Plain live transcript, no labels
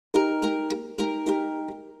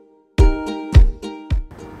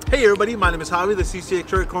Hey everybody, my name is Javi, the CCX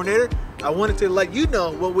Trade Coordinator. I wanted to let you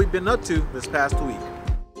know what we've been up to this past week.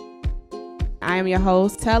 I am your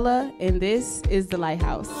host, Tella, and this is The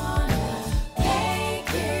Lighthouse.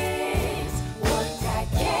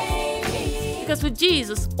 Because with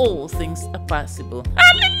Jesus, all things are possible.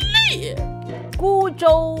 Hallelujah! 孤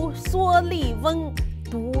舟蓑笠翁，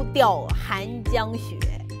独钓寒江雪。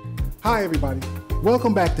 Hi everybody,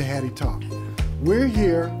 welcome back to Hattie Talk. We're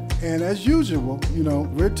here, and as usual,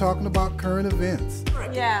 we're talking about current events.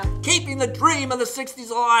 Yeah. Keeping the dream of the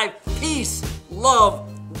 60s alive. Peace, love,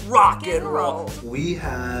 rock and roll. We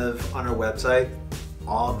have on our website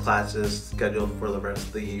all classes scheduled for the rest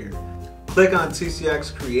of the year. Click on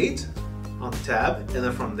CCX Create on the tab, and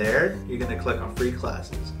then from there, you're going to click on free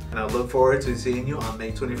classes. And I look forward to seeing you on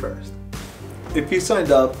May 21st. If you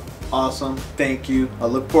signed up, awesome, thank you. I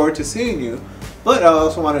look forward to seeing you. But I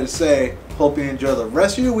also wanted to say, hope you enjoy the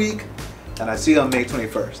rest of your week, and I see you on May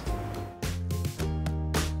 21st.